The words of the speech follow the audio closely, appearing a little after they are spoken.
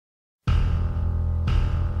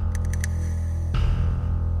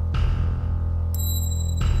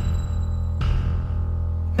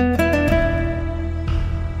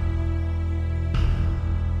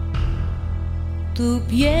Tú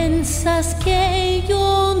piensas que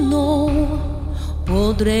yo no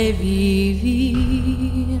podré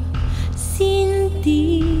vivir sin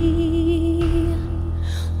ti.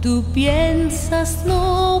 Tú piensas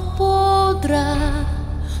no podrá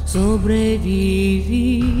sobrevivir.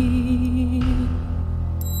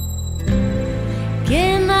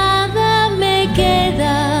 Que nada me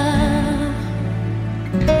queda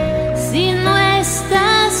si no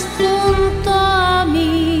estás junto a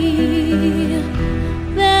mí.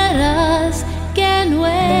 Verás que no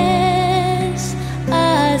es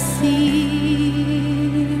así.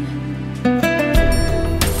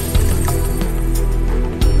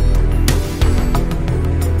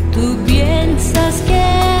 Tú piensas que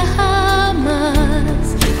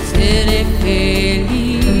jamás seré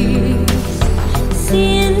feliz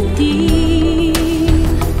sin ti,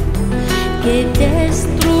 que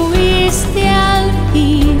destruiste al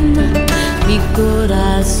fin mi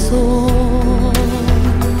corazón,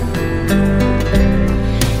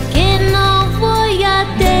 que no voy a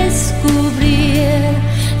descubrir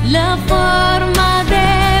la forma de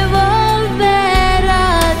volver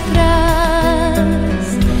atrás.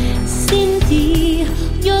 Sin ti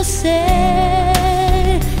yo sé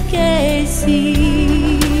que sí.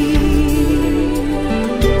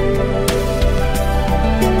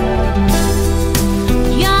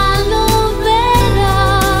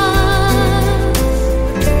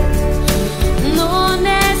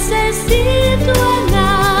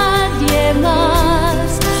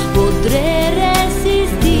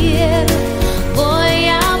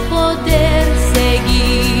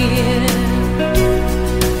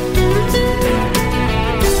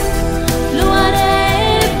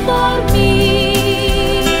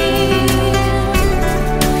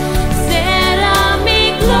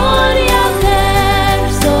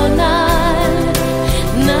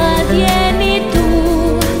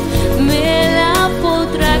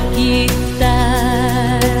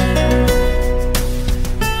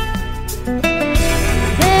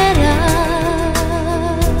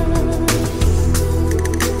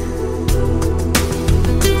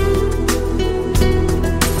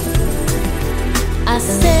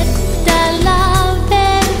 Acepta la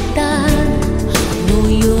verdad, no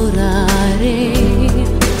lloraré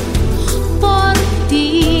por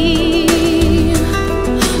ti.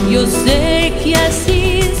 Yo sé que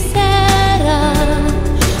así será,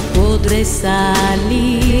 podré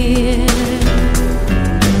salir.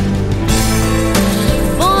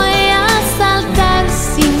 Voy a saltar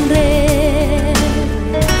sin red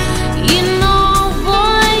y no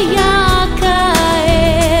voy a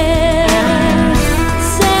caer.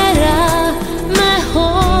 Será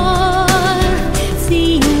mejor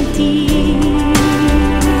sin ti.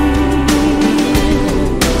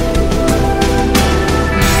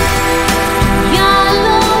 Ya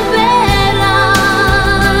lo verás,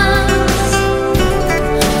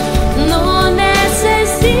 no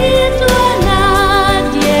necesito a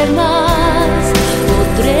nadie más.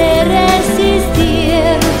 Podré resistir,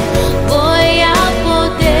 voy a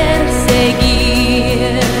poder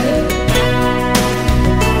seguir.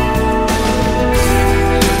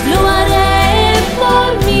 Lo haré por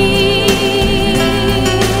mí.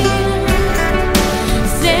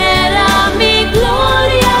 Será mi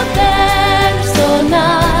gloria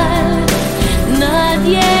personal.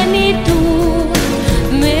 Nadie ni tú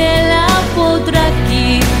me la podrá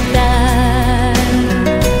quitar.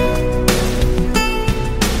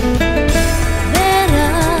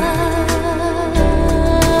 Verás,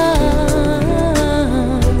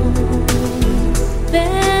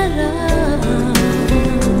 verás.